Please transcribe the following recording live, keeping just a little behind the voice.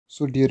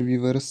So dear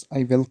viewers,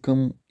 I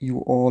welcome you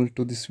all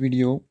to this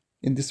video.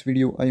 In this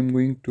video, I am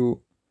going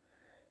to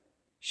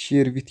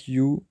share with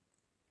you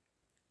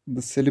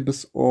the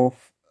syllabus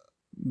of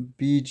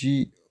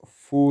BG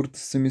 4th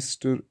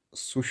semester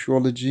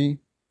sociology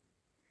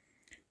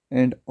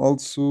and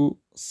also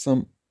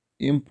some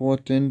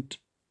important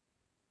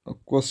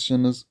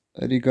questions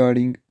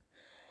regarding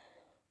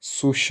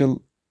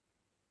social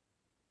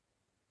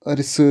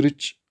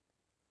research.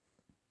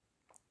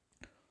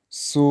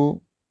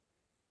 So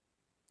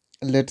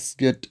let's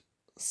get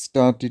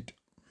started.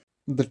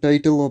 The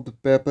title of the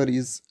paper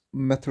is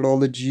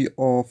Methodology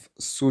of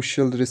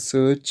Social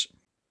Research.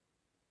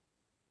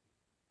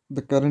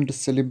 The current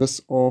syllabus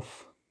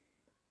of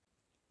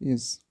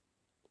is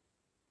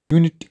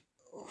unit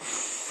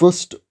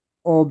first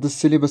of the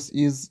syllabus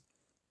is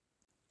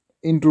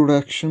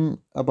introduction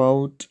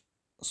about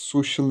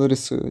social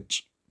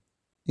research.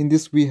 In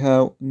this we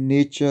have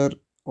nature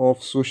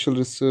of social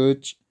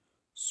research,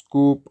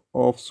 scope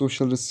of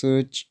social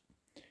research,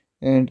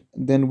 and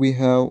then we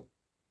have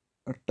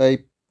a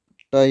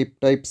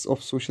types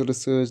of social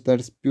research, that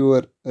is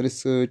pure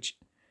research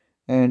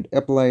and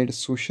applied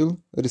social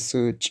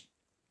research.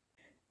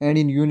 And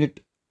in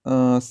unit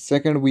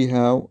second we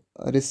have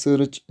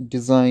research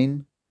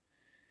design,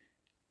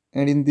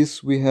 and in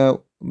this we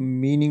have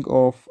meaning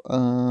of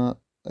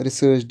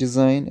research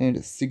design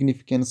and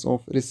significance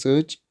of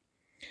research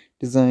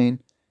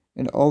design,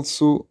 and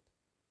also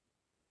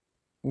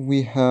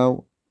we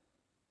have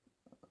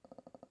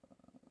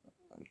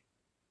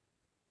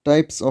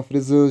types of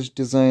research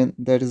design,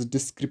 that is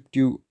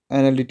descriptive,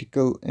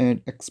 analytical, and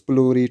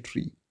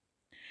exploratory.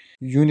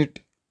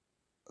 Unit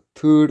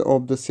third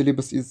of the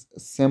syllabus is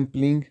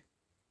sampling,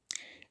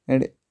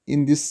 and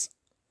in this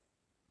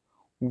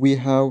we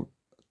have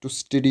to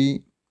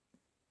study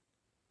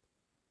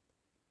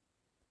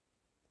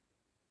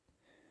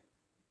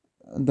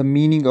the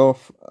meaning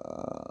of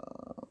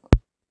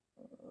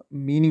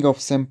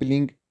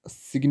sampling,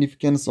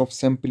 significance of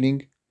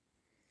sampling,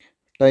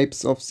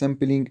 types of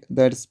sampling,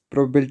 that is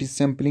probability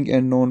sampling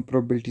and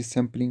non-probability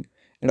sampling,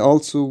 and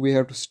also we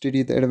have to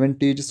study the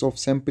advantages of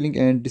sampling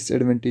and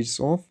disadvantages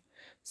of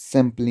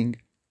sampling.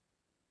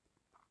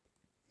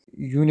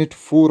 Unit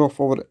 4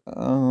 of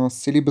our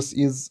syllabus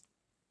is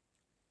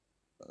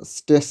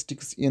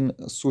statistics in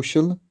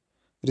social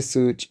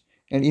research,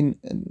 and in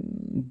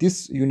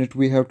this unit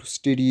we have to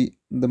study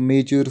the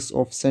measures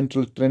of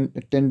central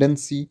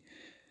tendency,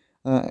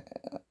 uh,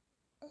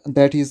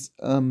 that is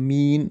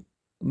mean,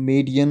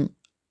 median,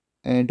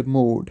 and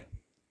mode.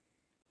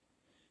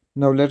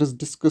 Now let us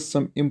discuss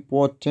some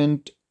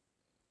important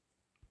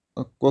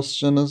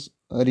questions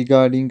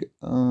regarding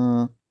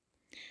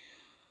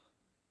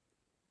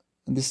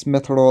this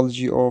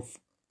methodology of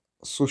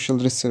social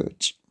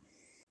research.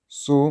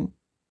 So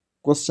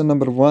question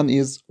number 1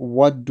 is,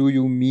 what do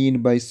you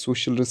mean by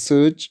social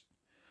research?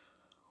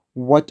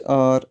 What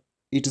are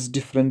its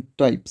different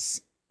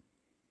types?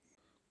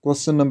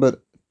 Question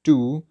number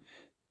 2,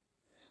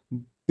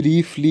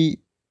 briefly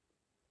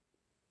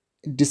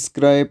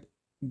describe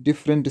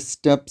different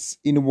steps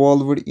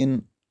involved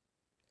in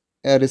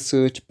a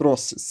research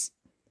process.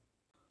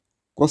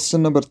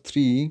 Question number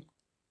 3,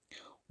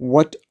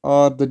 what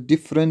are the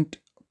different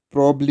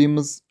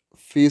problems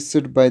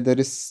faced by the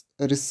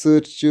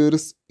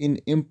researchers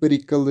in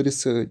empirical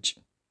research?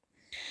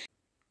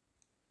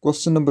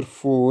 Question number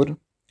 4,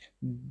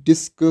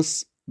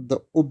 discuss the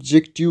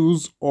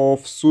objectives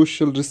of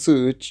social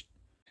research,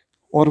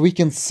 or we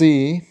can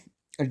say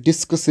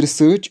discuss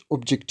research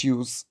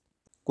objectives.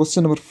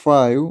 Question number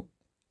 5,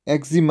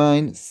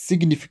 examine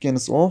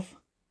significance of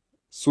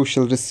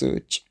social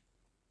research.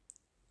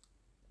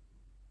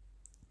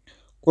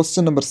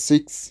 Question number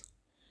 6,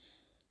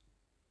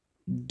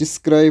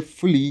 describe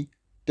fully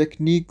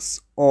techniques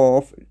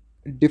of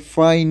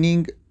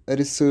defining a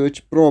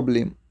research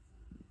problem.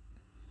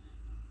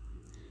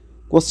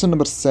 Question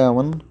number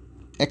 7,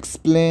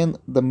 explain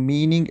the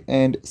meaning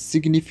and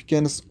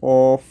significance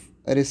of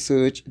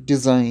research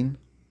design.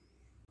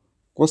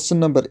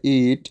 Question number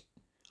 8,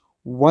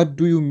 what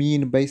do you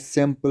mean by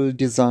sample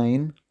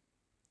design?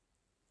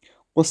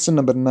 Question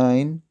number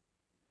 9,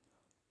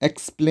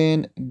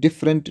 explain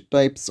different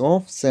types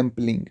of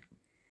sampling.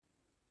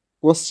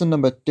 Question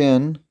number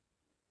 10,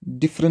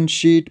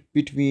 differentiate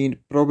between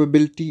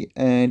probability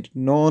and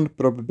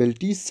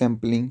non-probability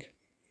sampling.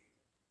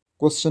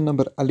 Question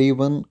number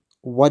 11,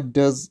 what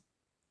does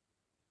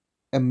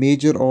a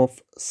measure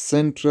of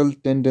central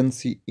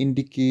tendency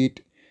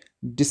indicate?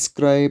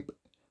 Describe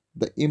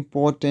the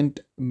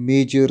important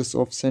measures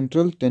of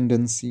central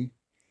tendency.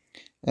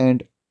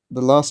 And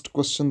the last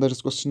question, that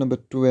is question number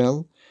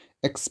 12,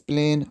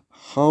 explain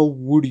how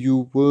would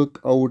you work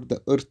out the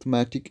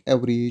arithmetic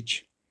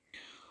average.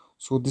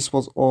 So this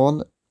was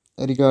all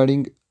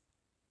regarding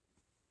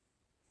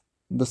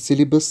the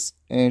syllabus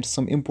and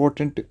some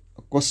important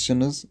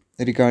questions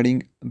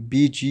regarding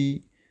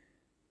BG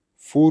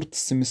 4th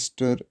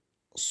semester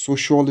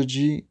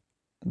sociology,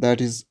 that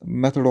is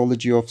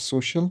methodology of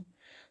social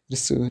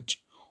research.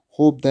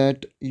 Hope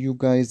that you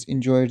guys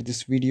enjoyed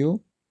this video.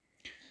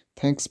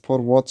 Thanks for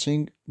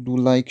watching. Do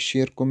like,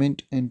 share,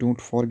 comment, and don't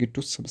forget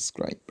to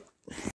subscribe.